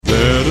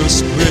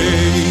us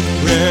break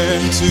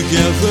bread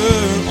together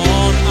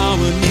on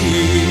our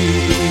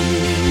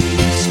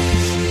knees.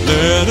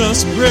 Let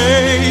us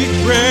break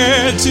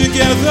bread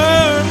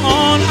together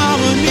on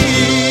our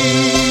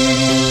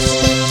knees.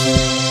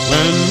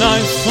 When I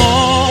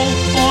fall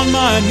on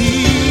my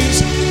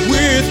knees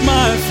with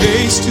my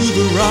face to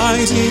the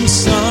rising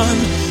sun,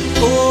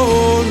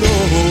 oh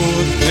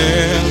Lord,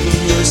 have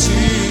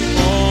mercy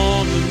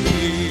on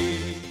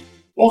me.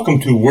 Welcome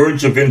to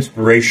Words of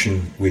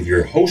Inspiration with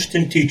your host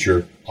and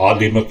teacher,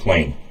 Audley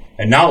McLean.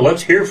 And now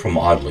let's hear from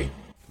Audley.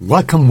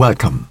 Welcome,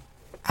 welcome.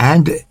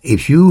 And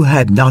if you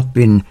had not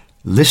been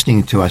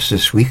listening to us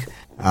this week,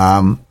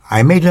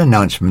 I made an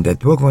announcement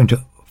that we're going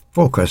to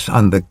focus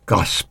on the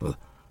gospel,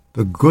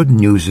 the good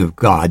news of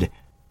God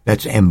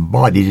that's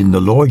embodied in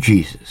the Lord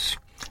Jesus.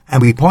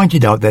 And we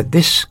pointed out that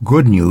this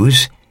good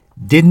news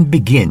didn't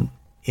begin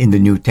in the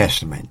New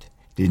Testament.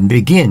 Didn't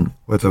begin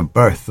with the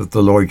birth of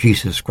the Lord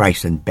Jesus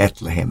Christ in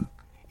Bethlehem.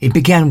 It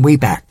began way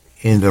back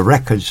in the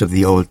records of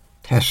the Old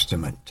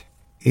Testament.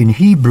 In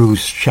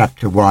Hebrews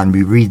chapter 1,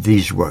 we read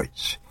these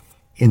words.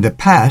 In the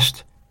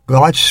past,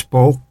 God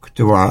spoke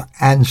to our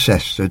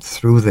ancestors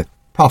through the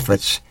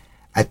prophets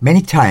at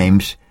many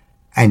times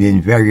and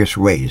in various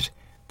ways.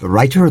 The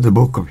writer of the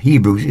book of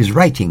Hebrews is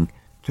writing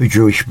to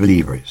Jewish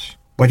believers.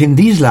 But in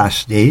these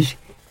last days,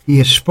 he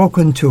has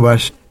spoken to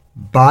us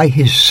by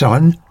his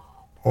Son,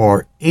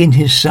 or in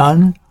his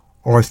Son,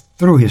 or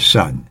through his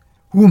Son,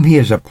 whom he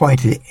has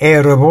appointed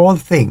heir of all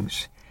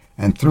things,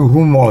 and through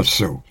whom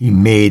also he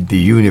made the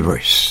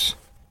universe.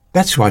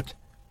 That's what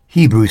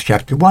Hebrews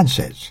chapter 1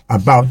 says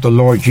about the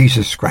Lord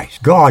Jesus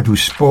Christ. God, who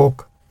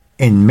spoke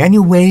in many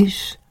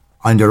ways,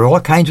 under all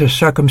kinds of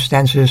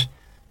circumstances,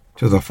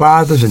 to the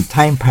fathers in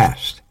time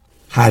past,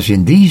 has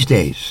in these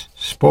days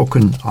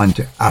spoken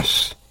unto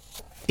us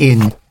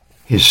in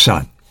his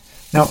Son.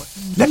 Now,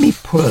 let me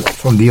pull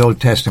from the Old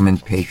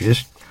Testament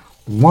pages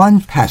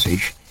one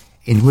passage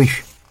in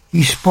which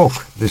he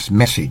spoke this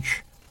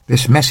message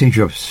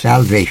of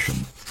salvation,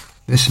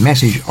 this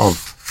message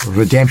of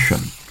redemption,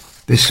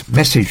 this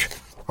message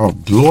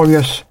of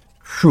glorious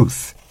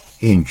truth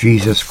in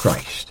Jesus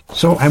Christ.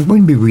 So I'm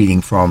going to be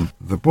reading from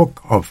the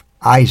book of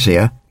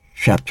Isaiah,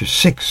 chapter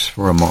 6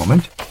 for a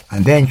moment,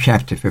 and then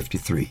chapter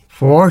 53.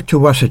 For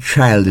to us a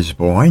child is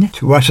born,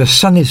 to us a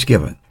son is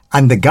given,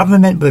 and the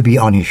government will be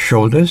on his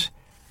shoulders,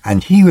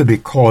 and he will be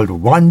called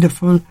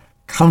Wonderful,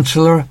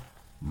 Counselor,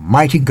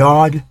 Mighty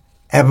God,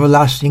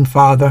 Everlasting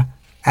Father,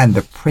 and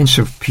the Prince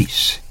of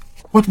Peace.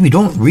 What we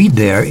don't read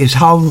there is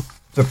how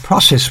the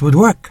process would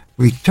work.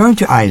 We turn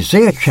to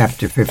Isaiah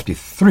chapter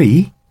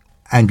 53,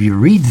 and we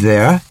read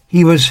there,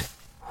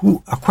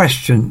 a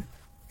question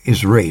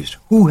is raised.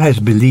 Who has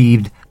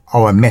believed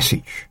our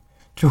message?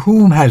 To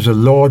whom has the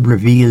Lord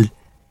revealed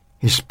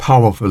his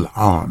powerful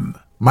arm?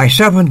 My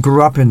servant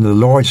grew up in the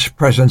Lord's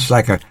presence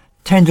like a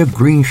tender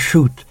green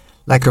shoot,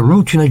 like a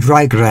root in a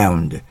dry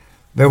ground.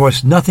 There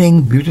was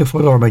nothing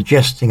beautiful or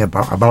majestic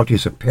about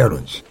his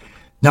appearance,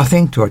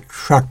 nothing to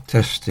attract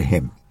us to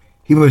him.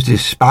 He was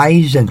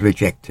despised and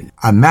rejected,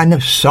 a man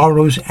of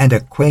sorrows and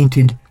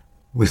acquainted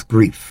with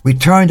grief. We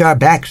turned our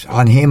backs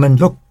on him and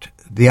looked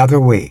the other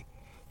way.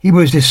 He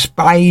was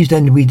despised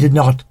and we did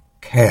not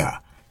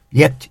care.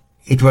 Yet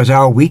it was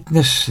our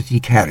weakness that he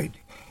carried.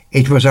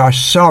 It was our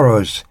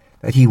sorrows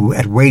that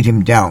had weighed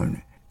him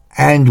down.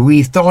 And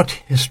we thought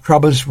his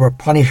troubles were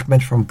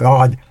punishment from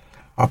God,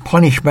 a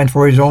punishment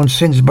for his own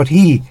sins. But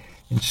he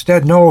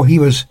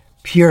was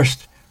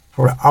pierced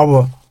for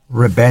our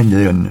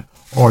rebellion,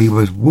 or he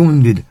was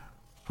wounded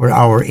for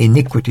our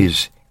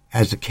iniquities,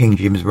 as the King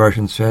James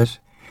Version says.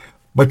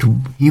 But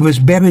he was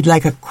buried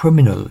like a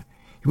criminal.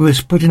 He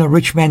was put in a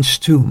rich man's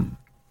tomb.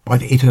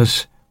 But it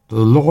was the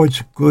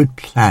Lord's good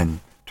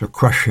plan to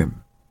crush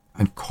him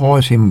and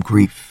cause him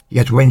grief.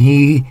 Yet when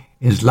in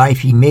his life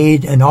he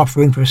made an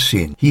offering for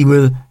sin, he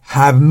will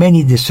have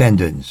many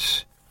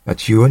descendants.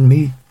 That's you and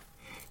me.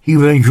 He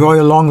will enjoy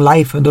a long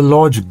life, and the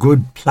Lord's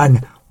good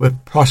plan will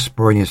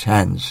prosper in his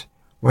hands.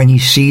 When he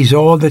sees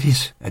all that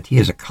he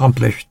has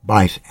accomplished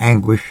by his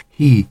anguish,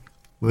 he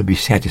will be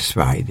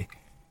satisfied.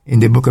 In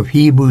the book of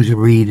Hebrews we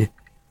read,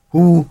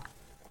 who,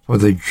 for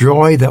the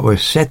joy that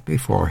was set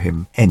before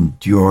him,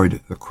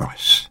 endured the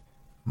cross.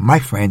 My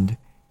friend,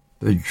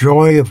 the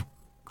joy of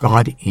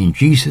God in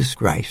Jesus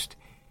Christ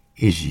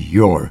is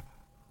your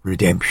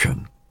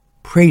redemption.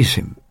 Praise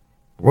him,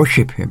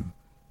 worship him,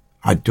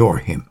 adore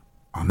him.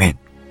 Amen.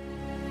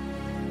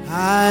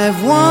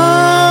 I've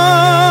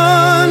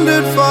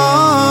wandered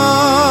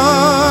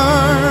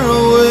far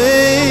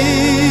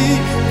away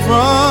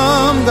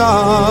from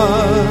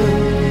God.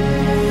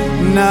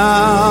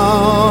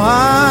 Now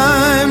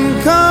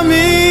I'm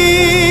coming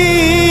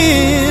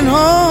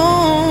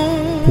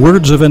home.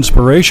 Words of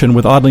Inspiration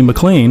with Audley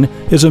McLean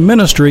is a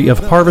ministry of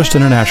Harvest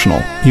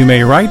International. You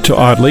may write to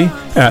Audley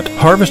at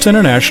Harvest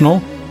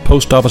International,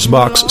 Post Office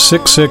Box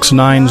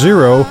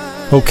 6690,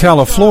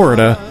 Ocala,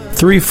 Florida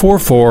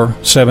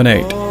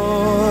 34478.